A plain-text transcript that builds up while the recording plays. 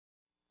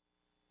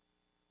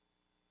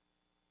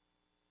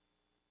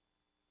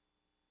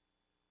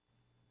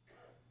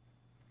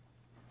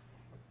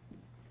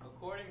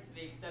to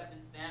the accepted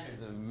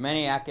standards of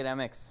many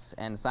academics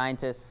and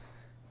scientists,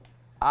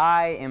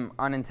 I am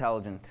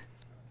unintelligent.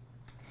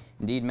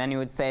 Indeed, many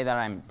would say that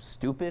I'm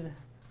stupid,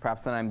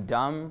 perhaps that I'm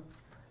dumb,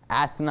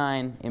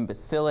 asinine,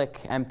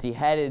 imbecilic,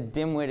 empty-headed,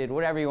 dim-witted,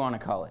 whatever you want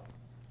to call it.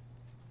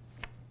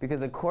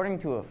 Because according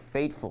to a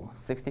fateful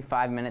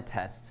 65-minute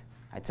test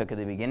I took at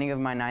the beginning of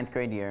my 9th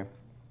grade year,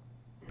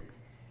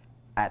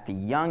 at the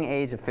young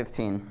age of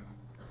 15,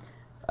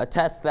 a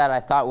test that I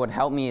thought would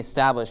help me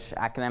establish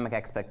academic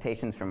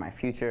expectations for my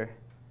future,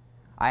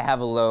 I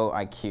have a low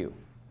IQ,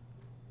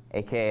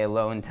 aka a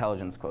low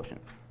intelligence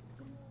quotient.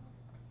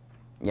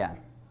 Yeah.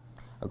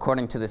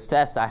 According to this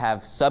test, I have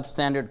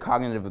substandard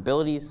cognitive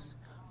abilities,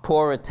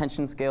 poor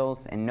attention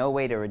skills, and no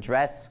way to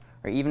redress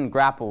or even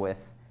grapple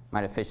with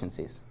my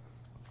deficiencies.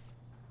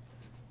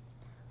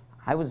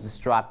 I was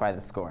distraught by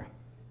the score.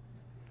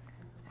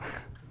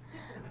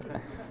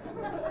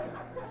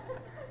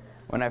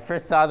 When I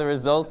first saw the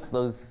results,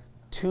 those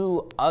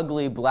two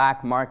ugly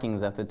black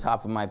markings at the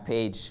top of my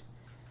page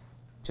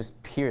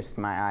just pierced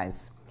my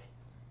eyes.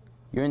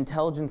 Your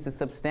intelligence is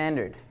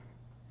substandard.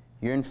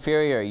 You're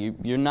inferior.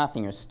 You're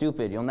nothing. You're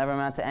stupid. You'll never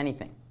amount to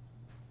anything.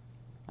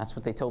 That's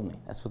what they told me.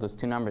 That's what those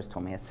two numbers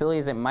told me. As silly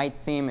as it might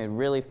seem, it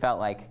really felt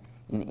like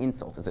an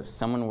insult, as if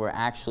someone were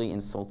actually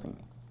insulting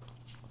me.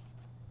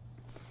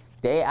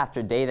 Day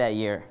after day that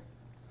year,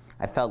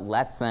 I felt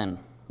less than,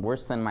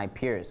 worse than my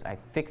peers. I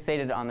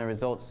fixated on the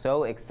results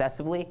so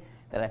excessively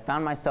that I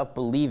found myself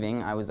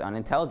believing I was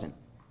unintelligent.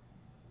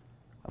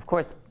 Of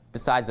course,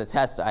 besides the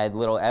test, I had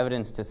little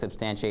evidence to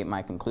substantiate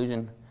my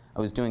conclusion.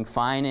 I was doing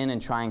fine in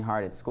and trying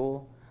hard at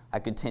school. I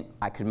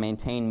could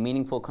maintain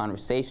meaningful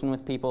conversation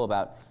with people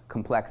about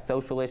complex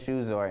social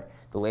issues or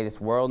the latest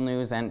world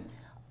news, and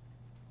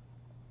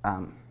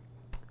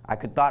I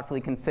could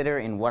thoughtfully consider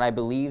in what I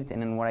believed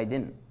and in what I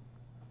didn't.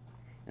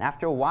 And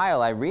after a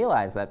while, I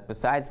realized that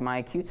besides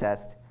my IQ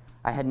test,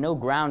 I had no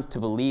grounds to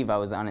believe I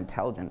was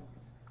unintelligent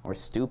or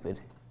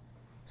stupid.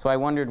 So I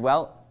wondered,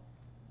 well,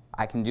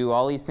 I can do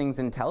all these things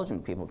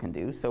intelligent people can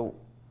do, so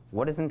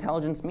what does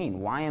intelligence mean?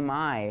 Why am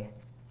I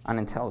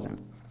unintelligent?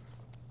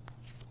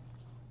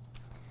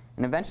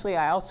 And eventually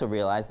I also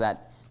realized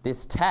that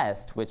this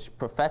test, which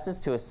professes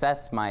to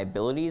assess my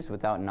abilities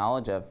without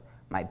knowledge of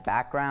my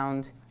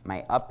background,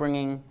 my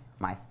upbringing,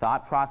 my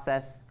thought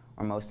process,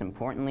 or most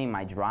importantly,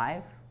 my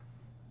drive,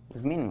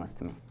 was meaningless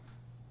to me.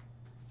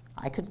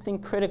 I could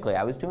think critically.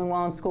 I was doing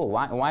well in school.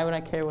 Why would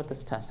I care what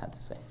this test had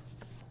to say?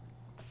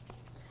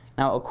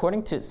 Now,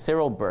 according to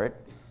Cyril Burt,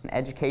 an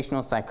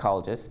educational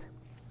psychologist,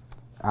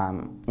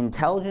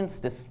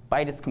 intelligence,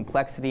 despite its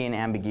complexity and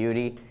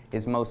ambiguity,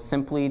 is most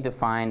simply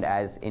defined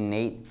as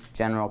innate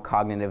general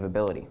cognitive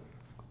ability.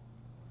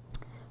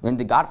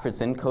 Linda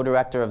Gottfredson,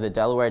 co-director of the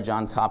Delaware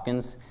Johns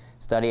Hopkins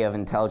study of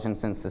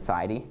intelligence in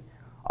society,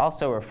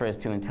 also refers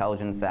to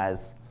intelligence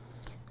as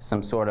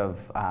some sort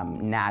of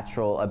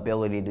natural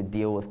ability to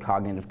deal with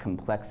cognitive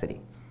complexity.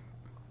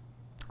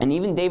 And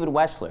even David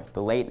Weschler,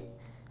 the late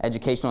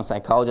educational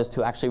psychologist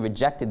who actually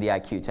rejected the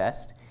IQ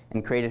test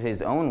and created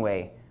his own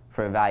way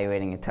for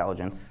evaluating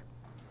intelligence,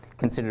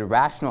 considered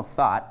rational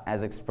thought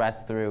as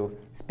expressed through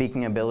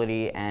speaking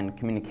ability and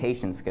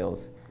communication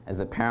skills as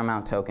a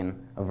paramount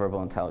token of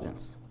verbal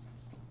intelligence.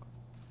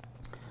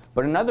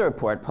 But another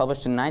report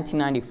published in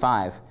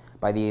 1995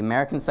 by the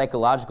American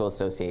Psychological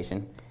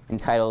Association,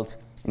 entitled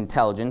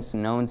Intelligence,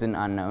 Knowns and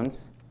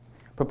Unknowns,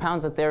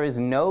 propounds that there is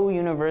no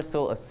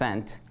universal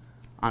assent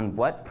on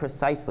what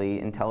precisely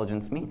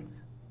intelligence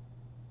means.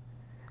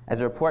 As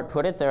the report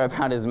put it, there are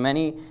about as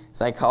many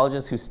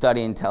psychologists who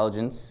study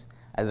intelligence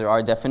as there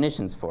are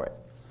definitions for it.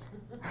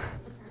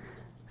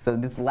 So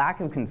this lack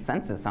of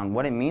consensus on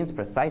what it means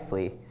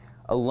precisely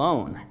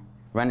alone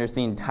renders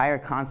the entire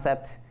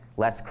concept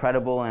less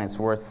credible and its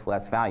worth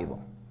less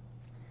valuable.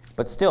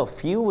 But still,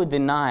 few would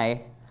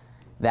deny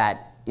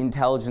that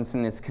intelligence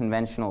in this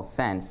conventional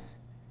sense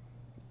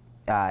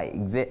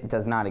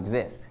does not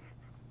exist.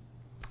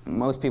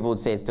 Most people would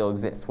say it still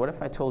exists. What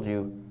if I told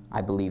you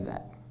I believe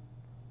that?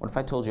 What if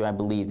I told you I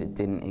believed it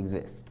didn't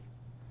exist?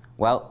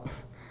 Well,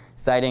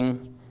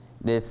 citing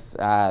this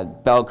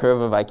bell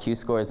curve of IQ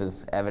scores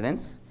as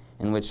evidence,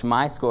 in which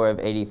my score of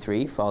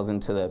 83 falls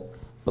into the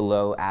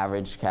below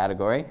average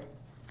category,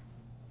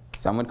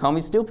 some would call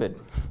me stupid.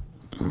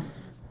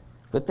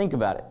 But think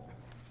about it.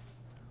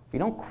 We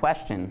don't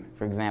question,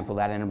 for example,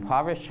 that an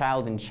impoverished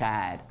child in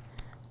Chad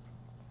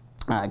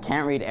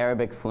can't read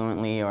Arabic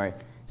fluently or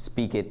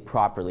speak it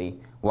properly,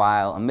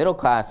 while a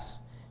middle-class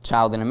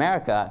child in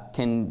America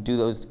can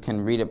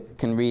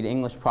read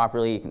English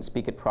properly, can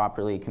speak it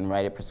properly, can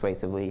write it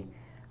persuasively.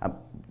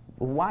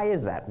 Why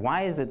is that?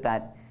 Why is it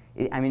that,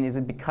 I mean, is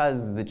it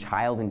because the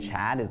child in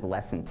Chad is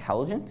less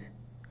intelligent?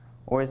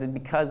 Or is it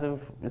because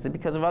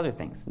of other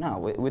things? No,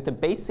 with the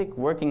basic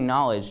working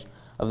knowledge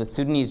of the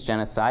Sudanese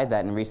genocide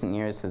that in recent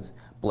years has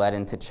bled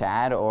into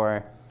Chad,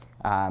 or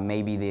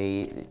maybe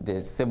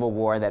the civil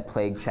war that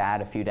plagued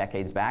Chad a few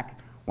decades back,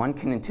 one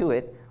can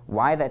intuit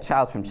why that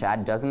child from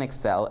Chad doesn't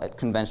excel at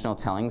conventional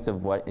tellings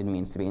of what it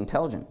means to be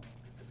intelligent.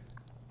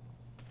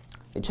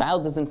 The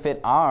child doesn't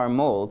fit our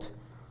mold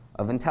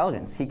of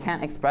intelligence. He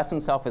can't express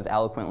himself as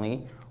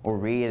eloquently or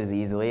read as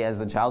easily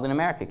as a child in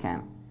America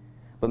can.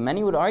 But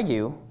many would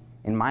argue,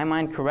 in my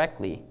mind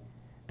correctly,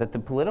 that the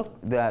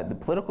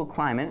political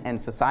climate and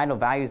societal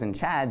values in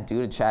Chad,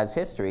 due to Chad's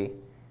history,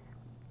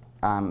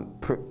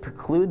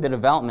 preclude the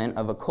development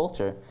of a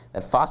culture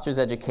that fosters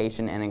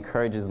education and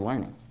encourages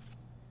learning.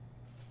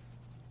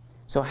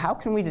 So how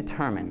can we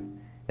determine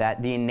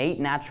that the innate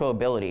natural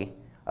ability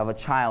of a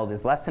child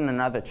is less than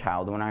another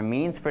child when our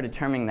means for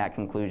determining that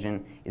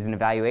conclusion is an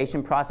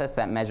evaluation process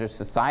that measures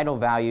societal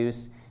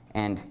values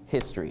and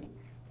history,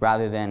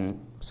 rather than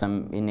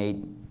some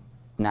innate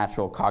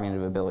natural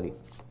cognitive ability?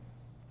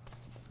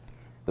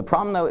 The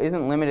problem, though,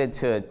 isn't limited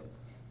to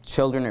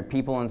children or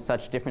people in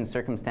such different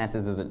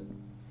circumstances as a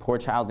poor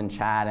child in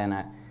Chad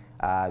and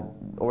an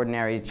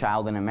ordinary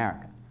child in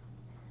America.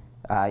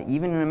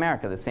 Even in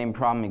America, the same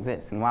problem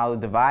exists. And while the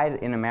divide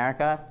in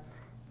America,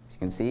 as you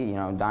can see,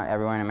 not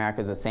everywhere in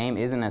America is the same,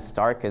 isn't as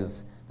stark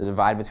as the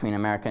divide between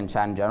America and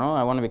Chad in general,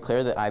 I want to be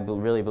clear that I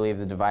really believe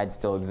the divide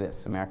still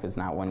exists. America is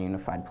not one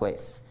unified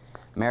place.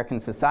 American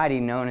society,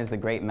 known as the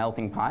Great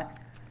Melting Pot,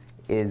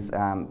 is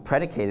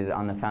predicated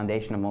on the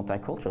foundation of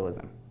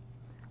multiculturalism.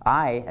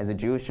 I, as a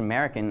Jewish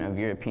American of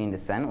European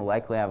descent, will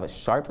likely have a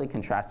sharply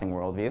contrasting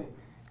worldview,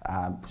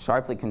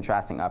 sharply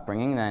contrasting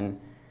upbringing than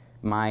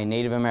my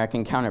Native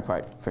American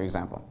counterpart, for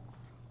example.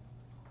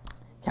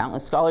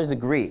 Countless scholars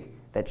agree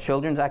that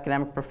children's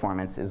academic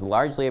performance is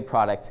largely a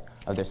product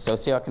of their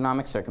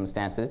socioeconomic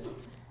circumstances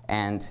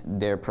and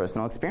their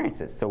personal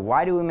experiences. So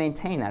why do we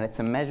maintain that it's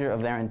a measure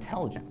of their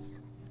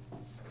intelligence?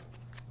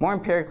 More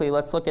empirically,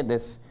 let's look at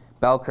this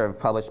bell curve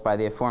published by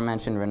the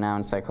aforementioned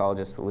renowned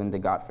psychologist Linda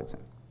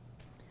Gottfredson.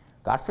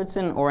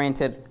 Gottfredson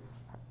oriented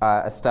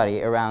a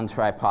study around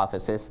her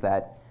hypothesis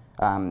that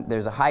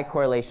there's a high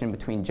correlation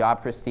between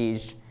job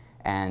prestige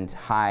and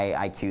high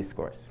IQ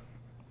scores.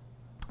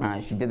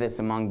 She did this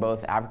among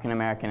both African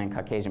American and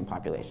Caucasian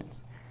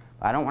populations.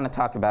 I don't want to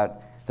talk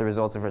about the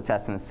results of her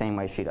test in the same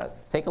way she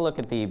does. Take a look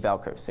at the bell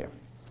curves here.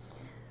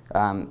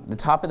 The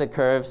top of the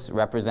curves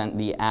represent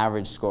the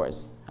average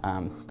scores.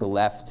 The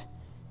left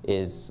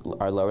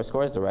are lower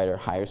scores, the right are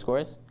higher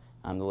scores.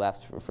 The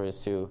left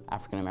refers to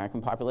African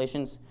American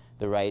populations,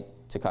 the right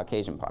to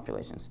Caucasian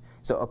populations.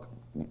 So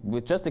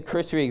with just a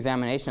cursory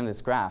examination of this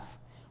graph,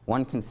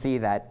 one can see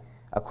that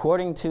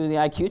according to the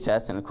IQ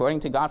test and according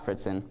to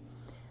Gottfredson,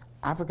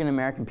 African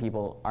American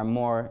people are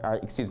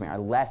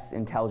less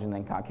intelligent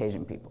than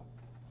Caucasian people.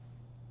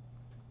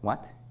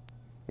 What?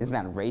 Isn't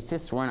that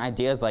racist? Weren't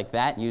ideas like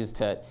that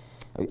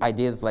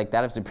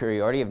of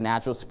superiority, of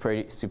natural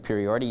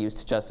superiority, used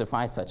to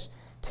justify such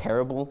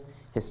terrible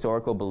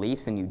historical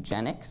beliefs in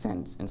eugenics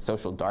and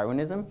social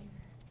Darwinism?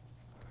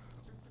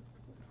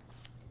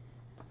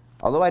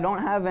 Although I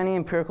don't have any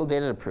empirical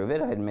data to prove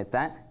it, I admit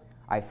that,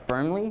 I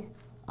firmly,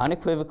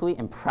 unequivocally,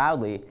 and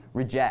proudly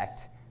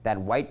reject that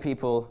white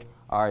people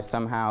are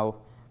somehow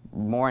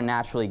more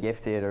naturally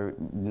gifted or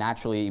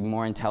naturally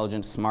more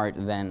intelligent, smart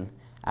than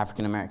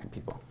African American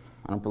people.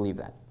 I don't believe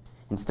that.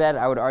 Instead,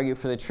 I would argue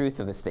for the truth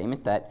of the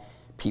statement that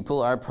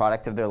people are a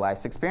product of their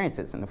life's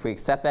experiences. And if we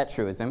accept that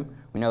truism,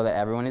 we know that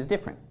everyone is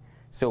different.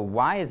 So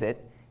why is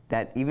it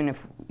that even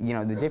if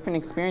the different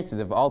experiences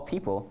of all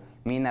people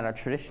mean that our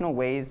traditional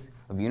ways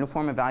of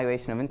uniform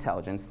evaluation of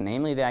intelligence,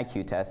 namely the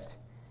IQ test,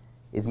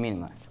 is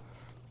meaningless?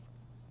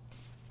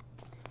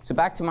 So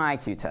back to my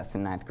IQ test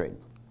in 9th grade.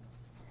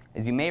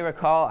 As you may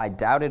recall, I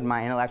doubted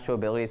my intellectual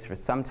abilities for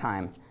some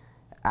time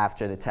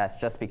after the test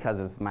just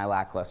because of my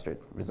lackluster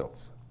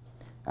results.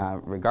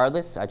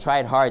 Regardless, I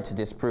tried hard to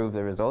disprove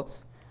the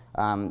results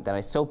that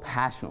I so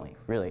passionately,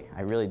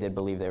 I really did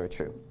believe they were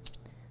true.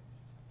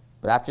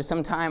 But after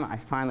some time, I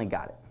finally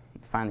got it.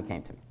 It finally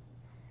came to me.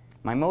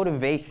 My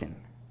motivation,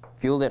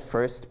 fueled at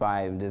first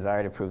by a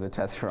desire to prove the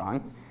test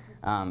wrong,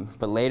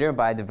 but later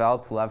by a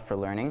developed love for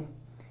learning,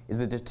 is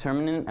a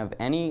determinant of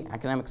any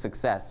academic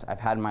success I've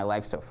had in my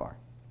life so far.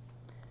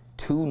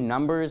 2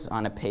 numbers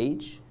on a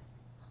page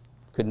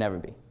could never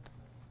be.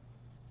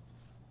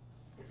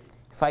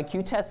 If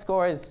IQ test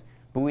scores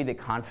buoy the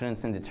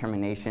confidence and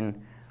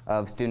determination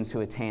of students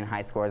who attain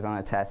high scores on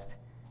the test,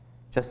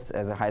 just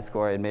as a high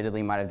score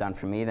admittedly might have done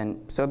for me,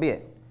 then so be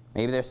it.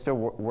 Maybe they're still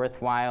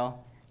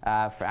worthwhile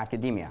for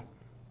academia.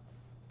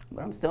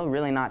 But I'm still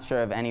really not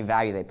sure of any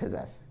value they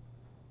possess.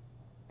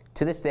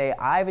 To this day,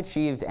 I've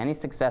achieved any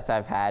success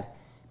I've had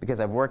because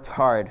I've worked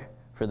hard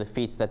for the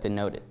feats that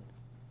denote it,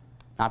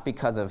 not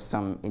because of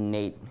some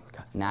innate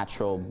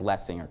natural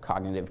blessing or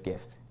cognitive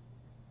gift.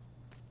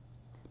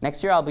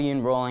 Next year, I'll be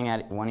enrolling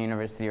at one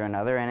university or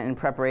another, and in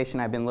preparation,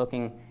 I've been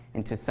looking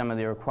into some of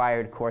the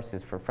required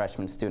courses for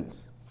freshman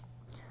students.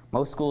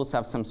 Most schools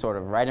have some sort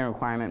of writing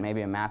requirement,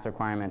 maybe a math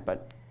requirement,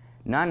 but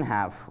none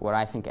have what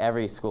I think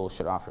every school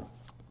should offer.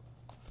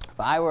 If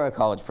I were a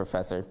college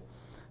professor,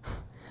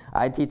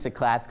 I'd teach a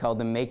class called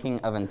The Making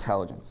of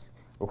Intelligence,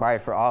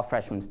 required for all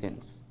freshman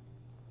students.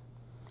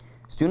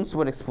 Students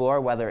would explore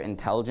whether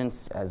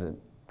intelligence as a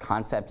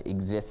concept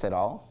exists at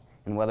all,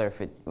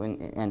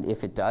 and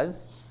if it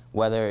does,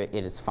 whether it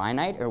is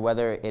finite or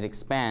whether it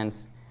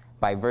expands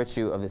by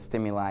virtue of the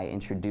stimuli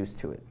introduced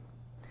to it?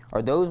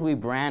 Are those we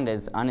brand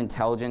as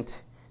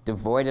unintelligent,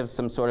 devoid of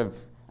some sort of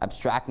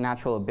abstract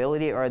natural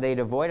ability, or are they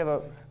devoid of a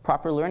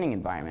proper learning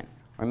environment,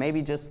 or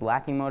maybe just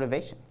lacking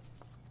motivation?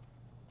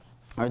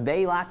 Are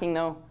they lacking,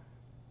 though,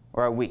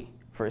 or are we,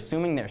 for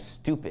assuming they're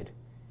stupid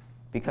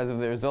because of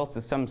the results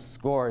of some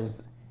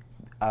scores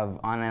on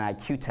an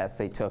IQ test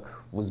they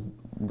took was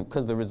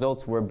because the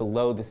results were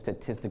below the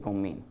statistical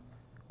mean?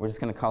 We're just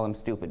going to call them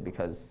stupid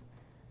because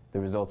the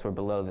results were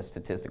below the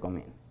statistical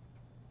mean.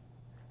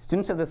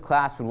 Students of this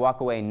class would walk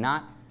away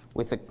not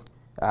with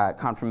a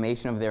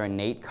confirmation of their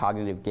innate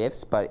cognitive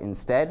gifts, but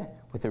instead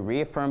with a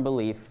reaffirmed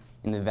belief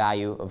in the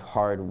value of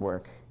hard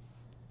work.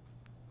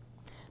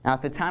 Now,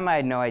 at the time, I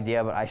had no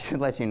idea, but I should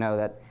let you know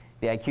that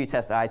the IQ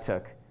test I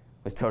took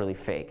was totally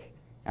fake,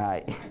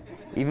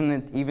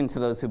 even to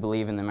those who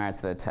believe in the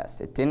merits of the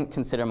test. It didn't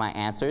consider my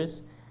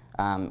answers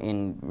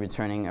in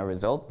returning a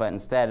result, but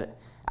instead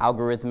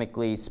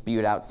algorithmically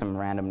spewed out some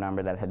random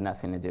number that had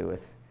nothing to do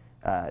with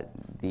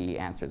the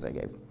answers I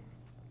gave.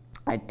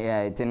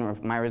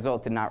 My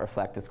result did not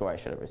reflect the score I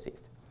should have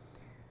received.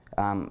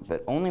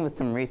 But only with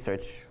some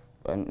research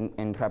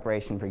in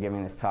preparation for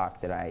giving this talk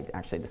did I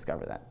actually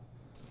discover that.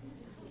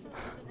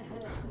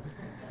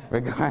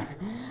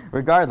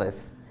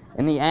 Regardless,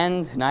 in the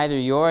end, neither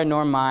your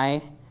nor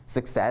my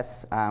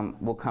success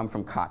will come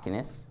from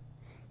cockiness.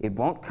 It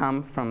won't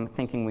come from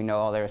thinking we know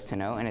all there is to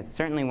know, and it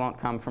certainly won't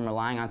come from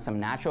relying on some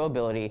natural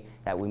ability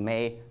that we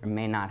may or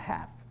may not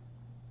have.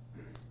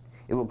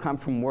 It will come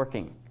from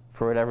working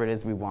for whatever it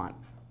is we want.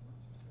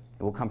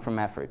 It will come from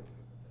effort.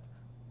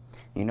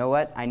 You know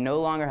what? I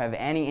no longer have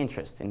any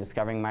interest in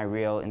discovering my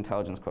real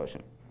intelligence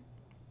quotient.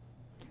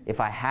 If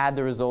I had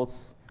the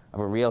results of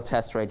a real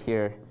test right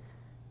here,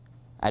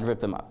 I'd rip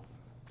them up,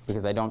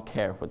 because I don't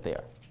care what they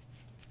are.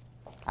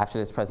 After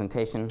this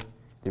presentation,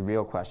 the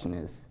real question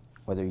is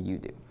whether you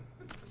do.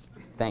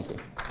 Thank you.